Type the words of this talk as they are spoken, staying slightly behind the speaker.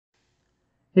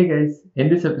Hey guys, in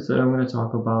this episode I'm going to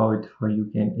talk about how you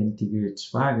can integrate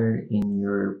Swagger in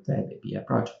your web API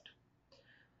project.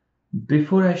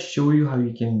 Before I show you how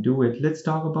you can do it, let's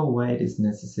talk about why it is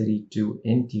necessary to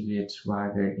integrate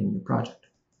Swagger in your project.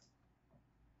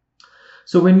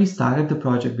 So when we started the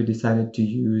project, we decided to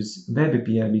use web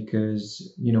API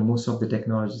because most of the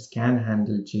technologies can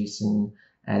handle JSON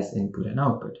as input and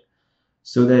output,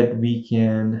 so that we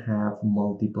can have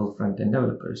multiple front-end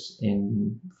developers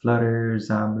in Flutter,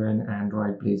 Xamarin,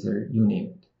 Android, Blazor, you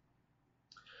name it.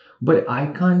 But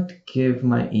I can't give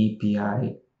my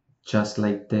API just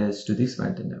like this to these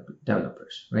front-end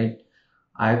developers, right?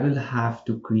 I will have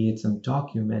to create some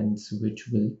documents which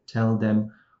will tell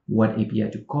them what API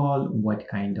to call, what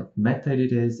kind of method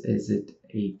it is. Is it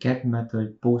a get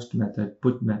method, post method,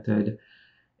 put method?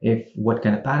 What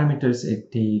kind of parameters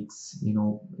it takes,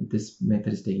 this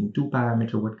method is taking 2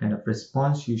 parameters, what kind of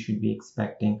response you should be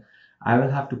expecting. I will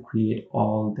have to create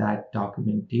all that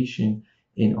documentation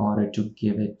in order to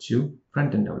give it to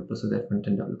front-end developers so that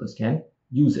front-end developers can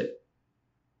use it.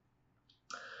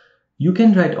 You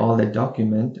can write all that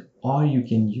document or you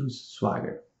can use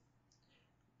Swagger.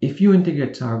 If you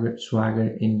integrate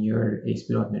Swagger in your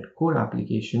ASP.NET Core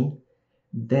application,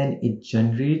 then it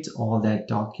generates all that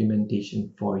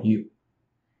documentation for you.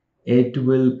 It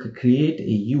will create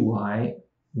a UI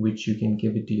which you can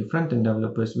give it to your front-end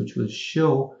developers, which will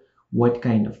show what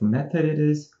kind of method it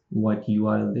is, what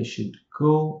URL they should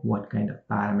go, what kind of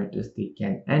parameters they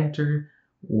can enter,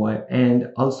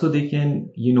 and also they can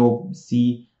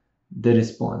see the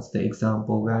response, the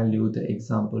example value, the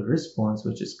example response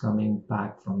which is coming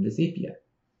back from this API.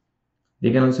 They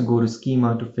can also go to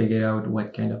schema to figure out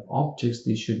what kind of objects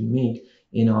they should make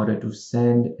in order to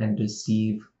send and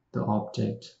receive the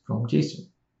object from JSON.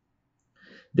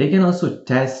 They can also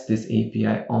test this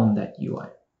API on that UI.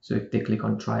 So if they click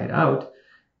on try it out,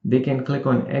 they can click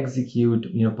on execute,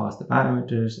 pass the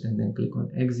parameters, and then click on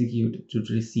execute to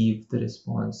receive the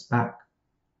response back.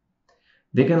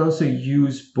 They can also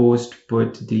use post,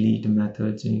 put, delete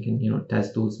methods, and you can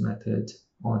test those methods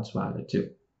on Swagger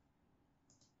too.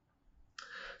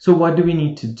 So what do we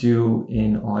need to do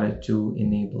in order to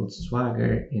enable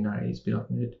Swagger in our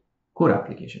ASP.NET Core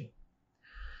application?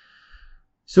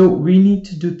 So we need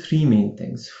to do 3 main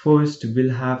things. First,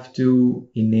 we'll have to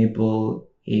enable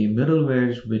a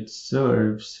middleware which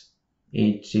serves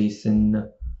a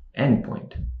JSON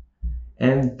endpoint.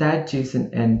 And that JSON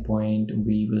endpoint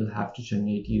we will have to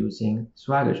generate using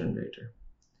Swagger generator.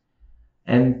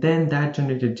 And then that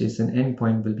generated JSON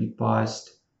endpoint will be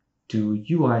passed to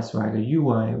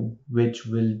UseSwaggerUI, which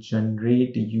will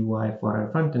generate the UI for our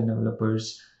front-end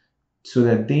developers so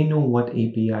that they know what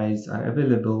APIs are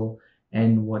available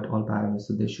and what all parameters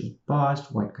they should pass,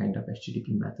 what kind of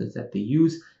HTTP methods that they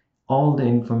use. All the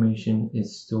information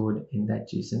is stored in that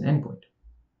JSON endpoint.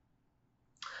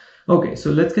 Okay, so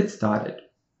let's get started.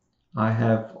 I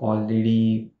have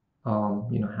already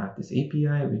have this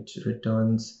API which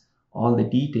returns all the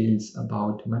details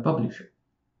about my publisher.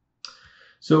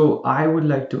 So I would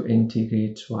like to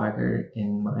integrate Swagger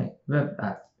in my web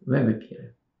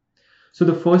API. So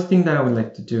the first thing that I would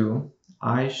like to do,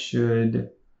 I should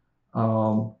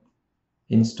install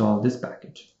this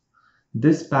package.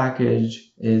 This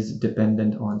package is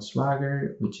dependent on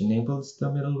Swagger, which enables the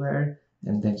middleware,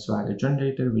 and then Swagger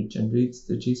generator, which generates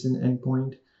the JSON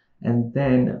endpoint, and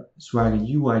then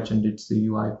SwaggerUI generates the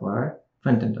UI for our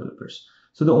front-end developers.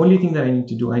 So the only thing that I need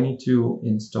to do, I need to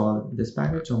install this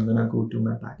package. So I'm going to go to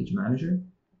my package manager.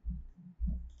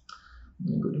 I'm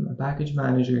going to go to my package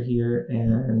manager here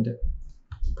and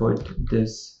put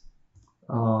this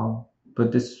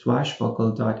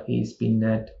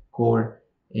swashbuckle.asp.NET Core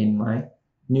in my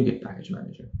NuGet package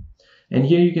manager. And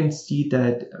here you can see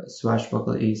that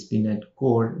swashbuckle ASP.NET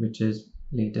Core, which is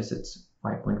latest, it's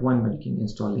 5.1, but you can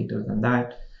install later than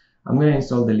that. I'm going to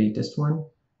install the latest one.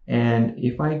 And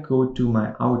if I go to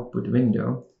my output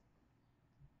window,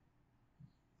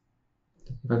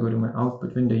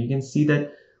 you can see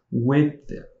that with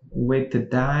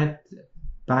that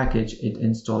package, it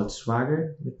installed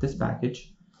Swagger. With this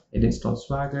package, it installs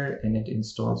Swagger and it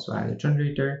installs Swagger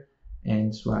generator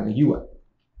and SwaggerUI.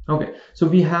 Okay, so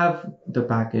we have the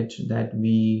package that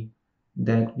we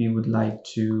would like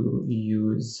to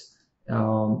use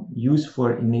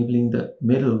for enabling the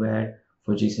middleware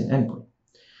for JSON endpoint.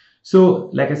 So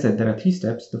like I said, there are 3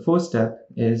 steps. The first step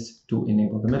is to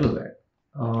enable the middleware.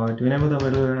 To enable the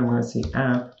middleware, I'm going to say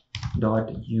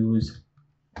app.use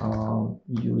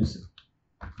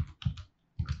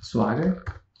Swagger,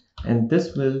 and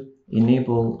this will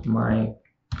enable my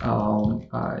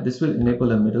a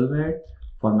middleware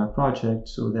for my project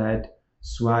so that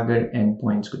Swagger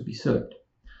endpoints could be served.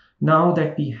 Now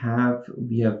that we have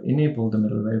enabled the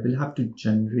middleware, we'll have to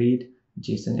generate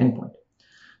JSON endpoint.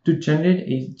 To generate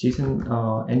a JSON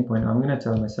endpoint, I'm going to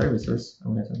tell my services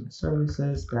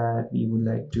that we would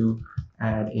like to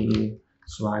add a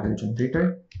Swagger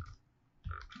generator,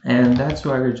 and that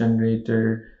Swagger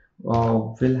generator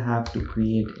will have to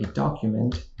create a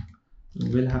document.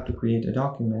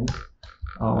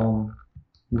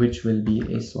 Which will be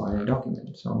a Swagger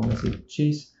document. So I'm going to say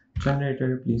JSON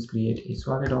generator, please create a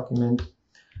Swagger document.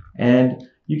 And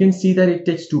you can see that it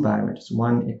takes two parameters.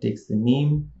 One, it takes the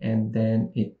name, and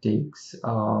then it takes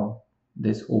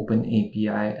this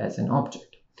OpenAPI as an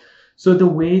object. So the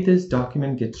way this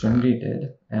document gets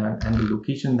generated and the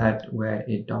location where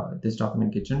this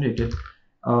document gets generated,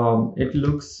 it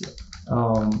looks,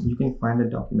 you can find the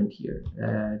document here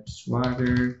at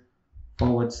Swagger /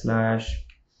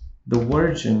 the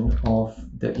version of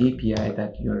the API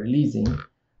that you're releasing,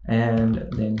 and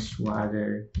then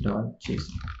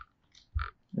swagger.json.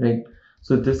 Right,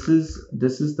 so this is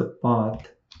the path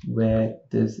where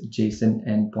this JSON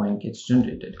endpoint gets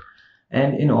generated.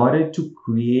 And in order to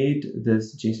create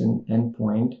this JSON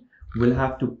endpoint, we'll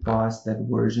have to pass that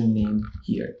version name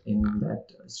here in that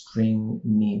string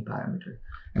name parameter,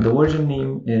 and the version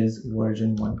name is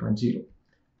version 1.0.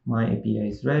 My API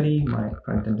is ready, my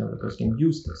front-end developers can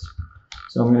use this.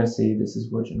 So I'm going to say this is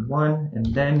version 1, and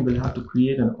then we'll have to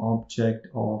create an object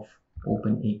of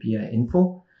OpenAPI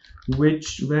info, where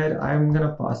I'm going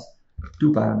to pass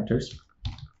two parameters.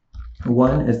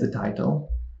 One is the title,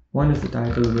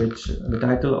 which the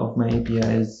title of my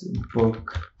API is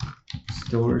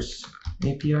Bookstores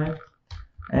API.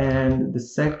 And the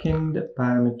second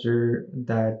parameter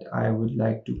that I would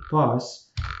like to pass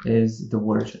is the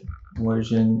version.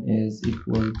 Version is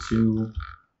equal to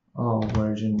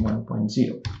version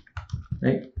 1.0,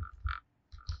 right?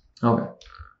 Okay.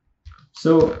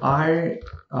 So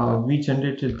we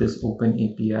generated this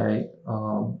OpenAPI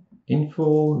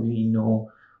info. We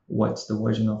know what's the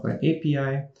version of our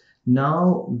API.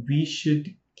 Now we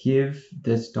should give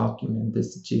this document,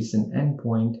 this JSON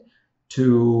endpoint,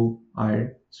 to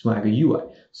our Swagger UI.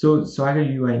 So Swagger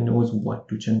UI knows what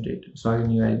to generate. Swagger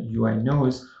UI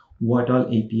knows what all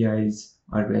APIs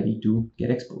are ready to get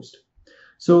exposed.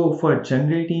 So for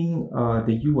generating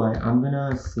the UI, I'm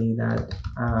gonna say that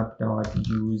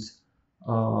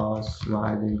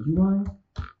app.useSwaggerUI,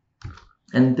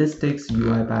 and this takes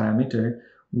UI parameter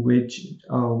which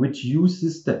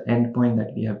uses the endpoint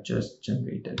that we have just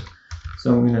generated.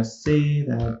 So I'm gonna say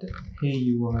that, hey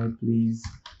UI, please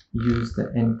use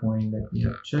the endpoint that we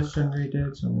have just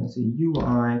generated. So I'm gonna say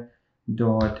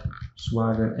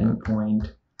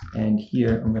UI.SwaggerEndpoint, and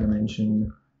here I'm gonna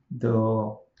mention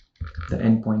the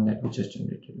endpoint that we just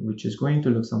generated, which is going to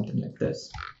look something like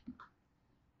this.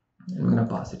 I'm going to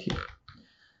pass it here.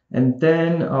 And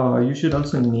then you should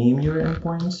also name your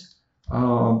endpoints.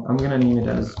 I'm going to name it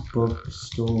as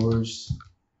Bookstores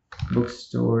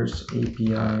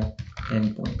API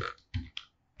endpoint.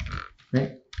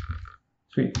 Right?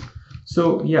 Sweet.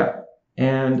 So yeah,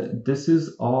 and this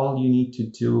is all you need to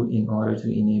do in order to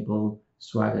enable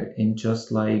Swagger. In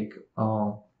just like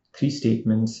 3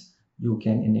 statements, you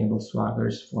can enable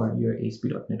Swaggers for your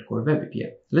ASP.NET Core Web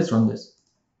API. Let's run this.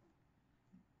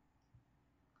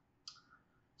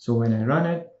 So when I run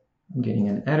it, I'm getting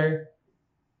an error.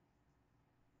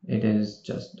 It is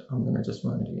just, I'm gonna just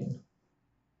run it again.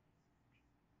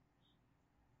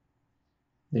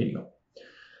 There you go.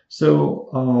 So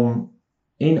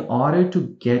in order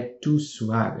to get to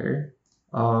Swagger,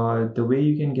 the way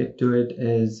you can get to it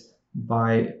is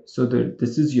by,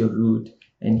 this is your root,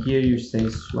 and here you say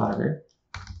Swagger.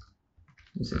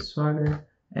 You say Swagger,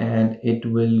 and it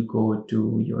will go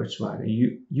to your Swagger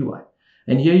UI.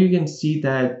 And here you can see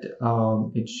that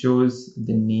it shows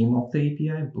the name of the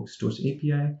API, Bookstores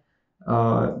API,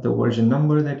 the version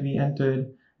number that we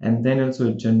entered, and then also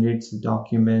it generates the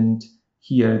document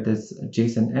here, this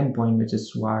JSON endpoint, which is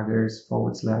Swaggers /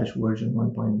 version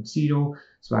 1.0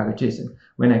 Swagger JSON.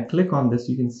 When I click on this,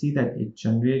 you can see that it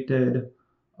generated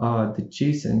the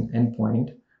JSON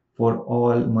endpoint for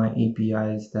all my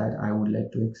APIs that I would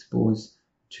like to expose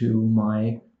to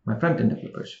my front-end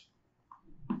developers.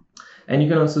 And you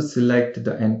can also select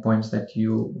the endpoints that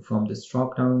from this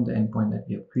dropdown, the endpoint that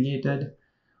we have created.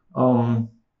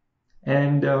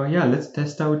 Yeah, let's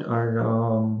test out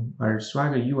our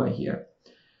Swagger UI here.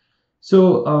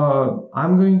 So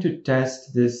I'm going to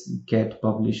test this get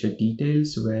publisher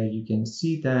details, where you can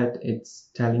see that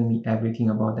it's telling me everything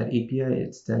about that API.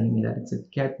 It's telling me that it's a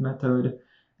get method,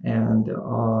 and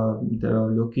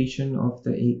the location of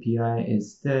the API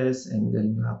is this, and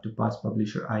then you have to pass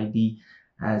publisher ID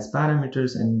as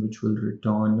parameters, and which will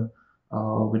return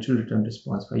which will return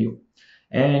response for you.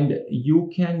 And you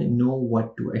can know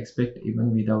what to expect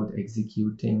even without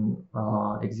executing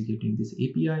this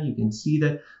API. You can see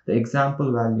that the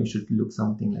example value should look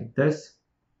something like this,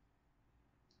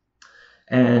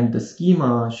 and the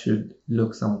schema should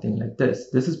look something like this.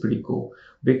 This is pretty cool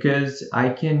because I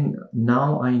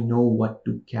know what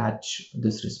to catch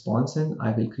this response in.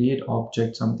 I will create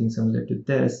object something similar to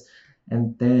this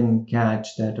and then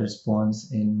catch that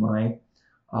response in my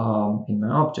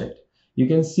object. You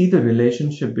can see the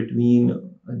relationship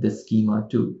between the schema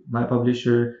too. My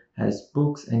publisher has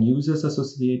books and users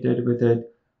associated with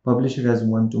it. Publisher has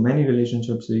one-to-many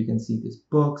relationships, so you can see these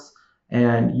books.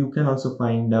 And you can also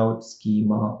find out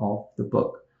schema of the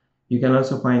book. You can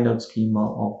also find out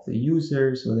schema of the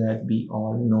user so that we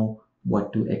all know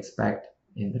what to expect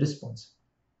in the response.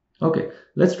 Okay,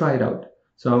 let's try it out.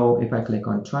 So if I click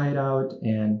on try it out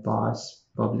and pass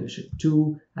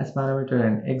publisher2 as parameter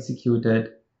and execute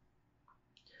it,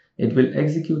 it will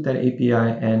execute that API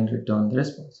and return the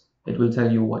response. It will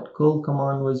tell you what curl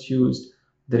command was used,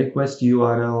 the request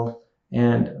URL,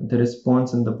 and the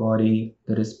response in the body,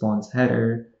 the response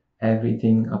header,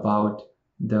 everything about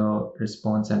the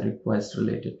response and request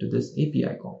related to this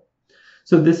API call.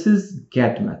 So this is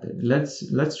get method.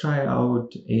 Let's try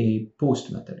out a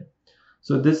post method.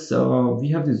 So this we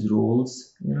have these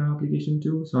roles in our application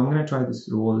too. So I'm gonna try this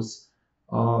roles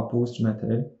post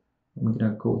method. I'm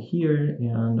gonna go here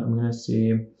and I'm gonna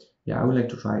say, yeah, I would like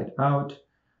to try it out.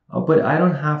 But I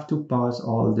don't have to pass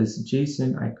all this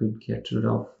JSON. I could get rid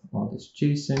of all this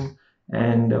JSON.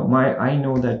 And I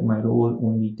know that my role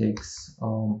only takes a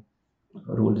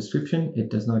role description. It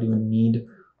does not even need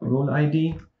a role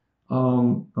ID.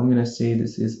 I'm gonna say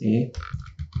this is a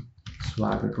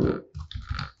Swagger role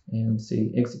and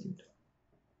say execute.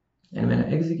 And when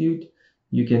I execute,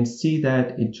 you can see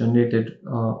that it generated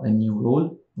a new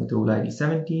role with role ID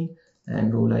 17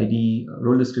 and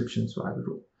role description Swagger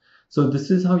role. So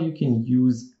this is how you can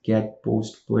use get,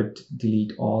 post, put,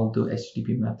 delete, all the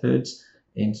HTTP methods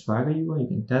in Swagger UI. You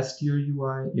can test your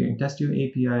UI, you can test your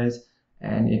APIs,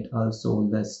 and it also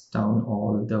lists down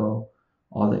all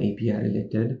the API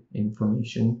related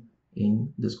information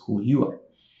in the school UI.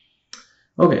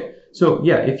 Okay, so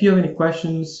yeah, if you have any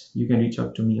questions, you can reach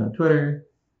out to me on Twitter,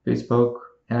 Facebook,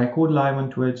 and I code live on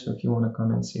Twitch. So if you want to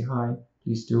come and say hi,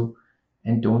 please do.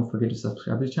 And don't forget to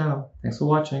subscribe to the channel. Thanks for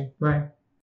watching. Bye.